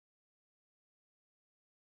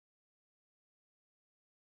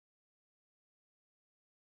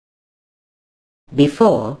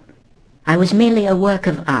Before, I was merely a work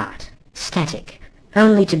of art, static,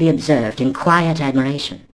 only to be observed in quiet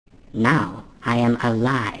admiration. Now I am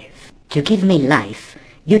alive. To give me life,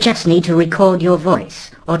 you just need to record your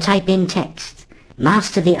voice or type in text.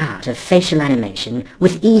 Master the art of facial animation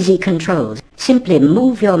with easy controls. Simply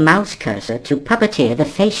move your mouse cursor to puppeteer the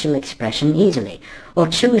facial expression easily, or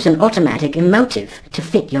choose an automatic emotive to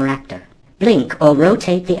fit your actor. Blink or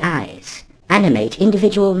rotate the eyes. Animate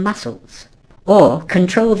individual muscles, or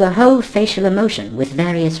control the whole facial emotion with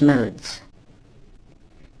various modes.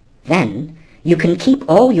 Then, you can keep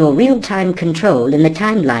all your real-time control in the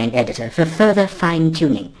timeline editor for further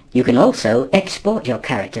fine-tuning. You can also export your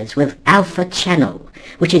characters with Alpha Channel,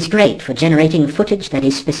 which is great for generating footage that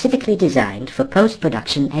is specifically designed for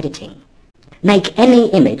post-production editing. Make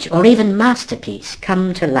any image or even masterpiece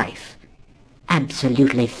come to life.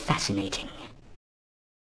 Absolutely fascinating.